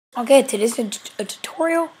Okay, today's a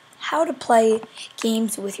tutorial how to play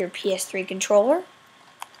games with your PS3 controller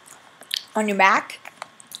on your Mac.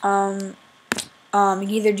 You can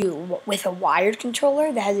either do it with a wired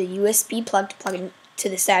controller that has a USB plug to plug into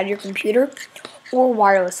the side of your computer, or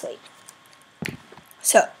wirelessly.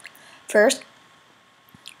 So, first,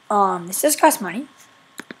 this does cost money.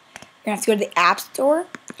 You're gonna have to go to the App Store.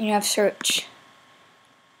 And you have to search.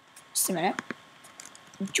 Just a minute.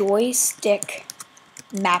 Joystick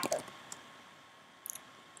Mapper.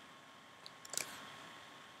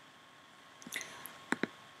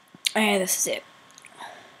 And this is it.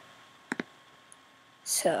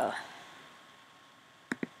 So,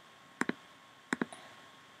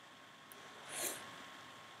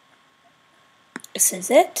 this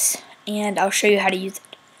is it, and I'll show you how to use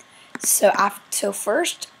it. So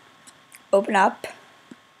first, open up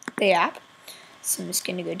the app. So I'm just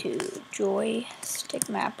going to go to Joystick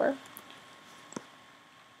Mapper,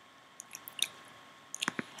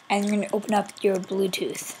 and you're going to open up your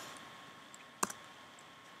Bluetooth.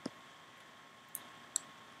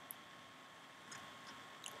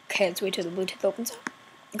 Okay, let's wait till the Bluetooth opens up.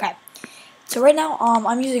 Okay, so right now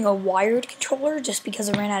I'm using a wired controller just because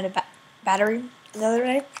I ran out of battery the other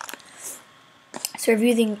day. So if you're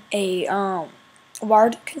using a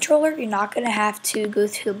wired controller, you're not going to have to go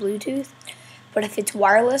through the Bluetooth. But if it's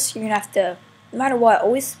wireless, you're going to have to, no matter what,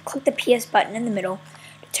 always click the PS button in the middle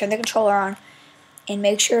to turn the controller on. And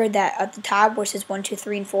make sure that at the top where it says 1, 2,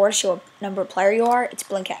 3, and 4 to show what number of player you are, it's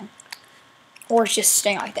blinking. Or it's just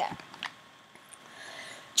staying like that.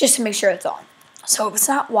 Just to make sure it's on. So if it's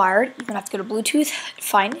not wired, you're going to have to go to Bluetooth,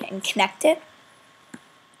 find it, and connect it.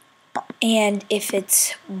 And if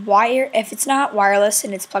it's not wireless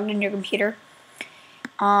and it's plugged into your computer,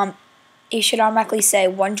 it should automatically say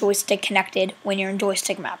one joystick connected when you're in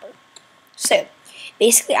Joystick Mapper. So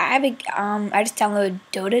basically, I just downloaded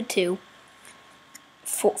Dota 2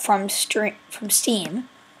 from Steam,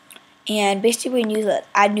 and basically we can use it,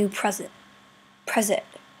 add new preset.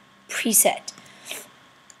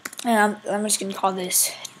 And I'm just going to call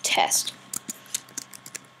this test.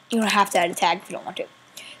 You don't have to add a tag if you don't want to.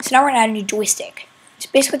 So now we're going to add a new joystick. So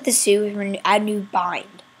basically what this is, we're going to add a new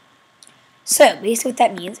bind. So basically what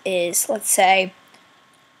that means is, let's say,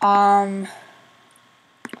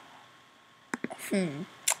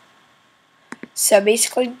 So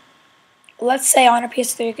basically, let's say on a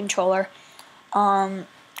PS3 controller,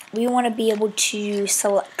 we want to be able to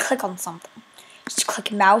click on something. Just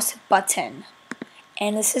click mouse button.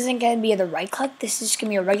 And this isn't going to be the right click, this is just going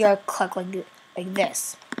to be a regular click like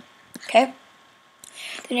this. Okay?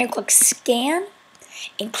 Then you're going to click scan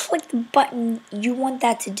and click the button you want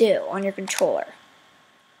that to do on your controller.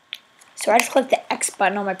 So I just clicked the X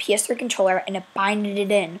button on my PS3 controller and it binded it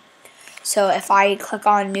in. So if I click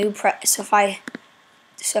on new so if I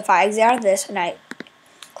exit out of this and I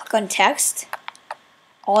click on text,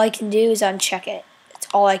 all I can do is uncheck it. That's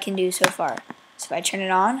all I can do so far. So if I turn it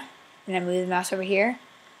on and I move the mouse over here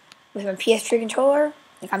with my PS3 controller,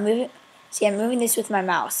 like I'm moving this with my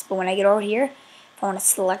mouse. But when I get over here, if I want to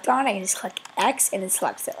select on it, I can just click X and it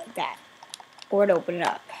selects it like that. Or to open it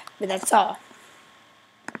up. But that's all.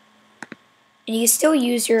 And you can still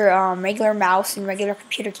use your regular mouse and regular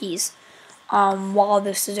computer keys while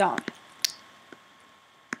this is on.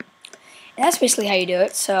 And that's basically how you do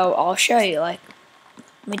it. So I'll show you. Like,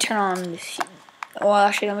 let me turn on. Well,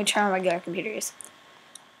 actually, let me turn on regular computers.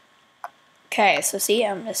 Okay, so see,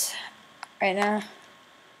 I'm just right now.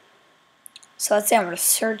 So let's say I'm going to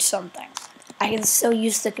search something. I can still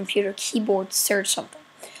use the computer keyboard to search something.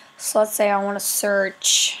 So let's say I want to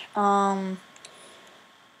search Dota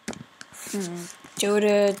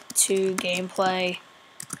 2 gameplay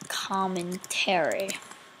commentary.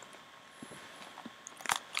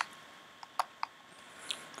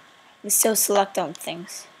 And still select on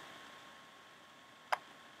things.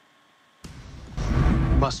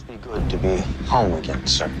 Must be good to be home again,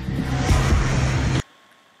 sir.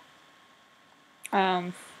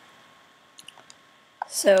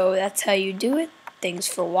 So that's how you do it. Thanks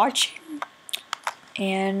for watching,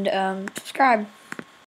 and subscribe.